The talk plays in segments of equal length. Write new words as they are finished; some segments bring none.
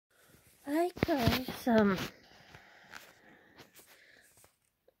Hi guys,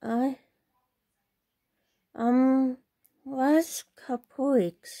 I last couple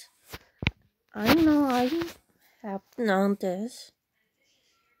weeks, I know I have known this,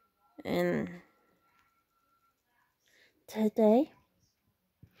 and today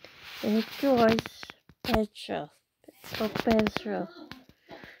it was special, so special.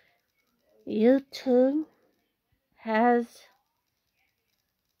 YouTube has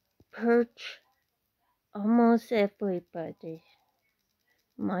purged almost everybody.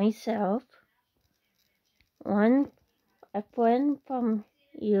 Myself, one a friend from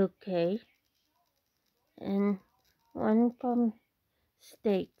UK, and one from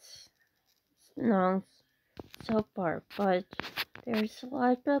States. No, so far, but there's a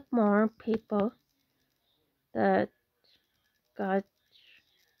lot of more people that got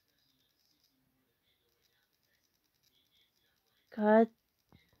got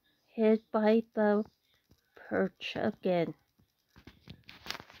hit by the purge again.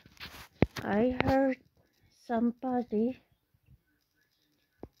 I heard somebody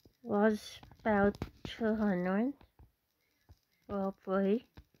was about 200, roughly.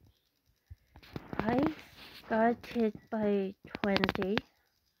 I got hit by 20.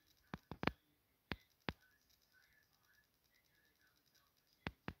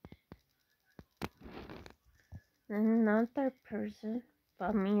 Another person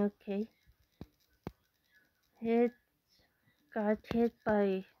from UK got hit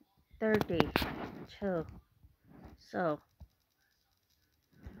by 32. So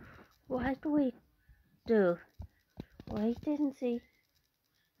what do we do? Wait and see.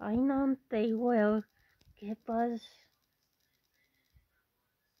 I know they will give us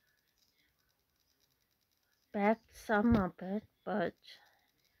back some of it, but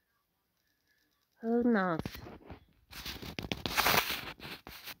who knows?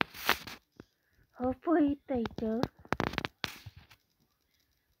 Hopefully they do.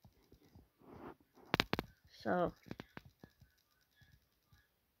 So,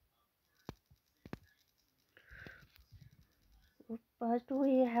 but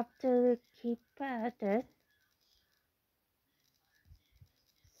we have to keep at it.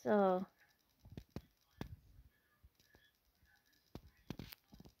 So,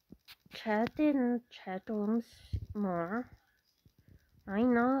 chat in chat rooms more. I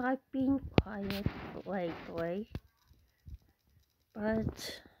know I've been quiet lately,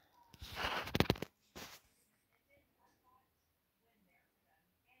 but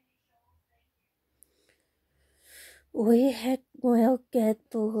will get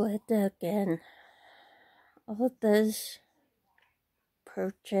through it again. All this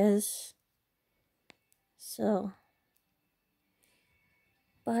purchase. So,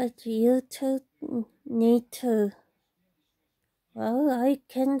 but you two need to, well, I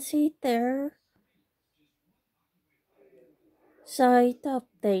can see their side of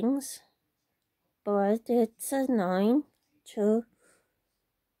things, but it's annoying too,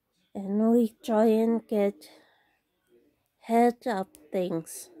 and we try and get head of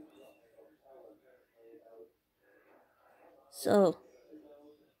things. So,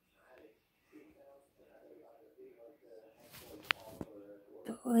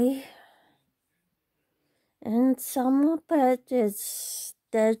 and some of it is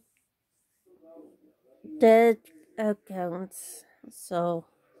dead accounts. So,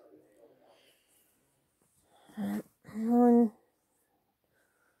 when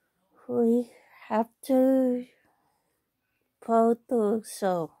we have to go through,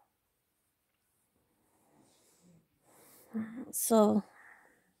 so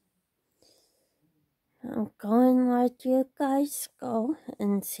I'm going to let you guys go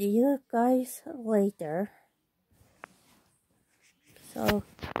and see you guys later. So,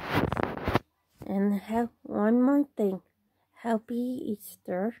 and have one more thing. Happy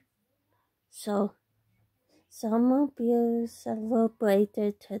Easter. So, some of you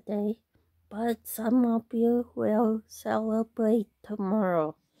celebrated today, but some of you will celebrate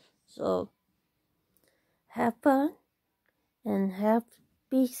tomorrow. So, have fun and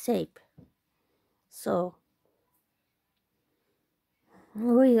be safe. So,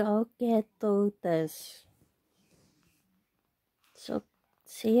 we all get through this. So,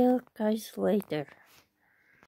 see you guys later.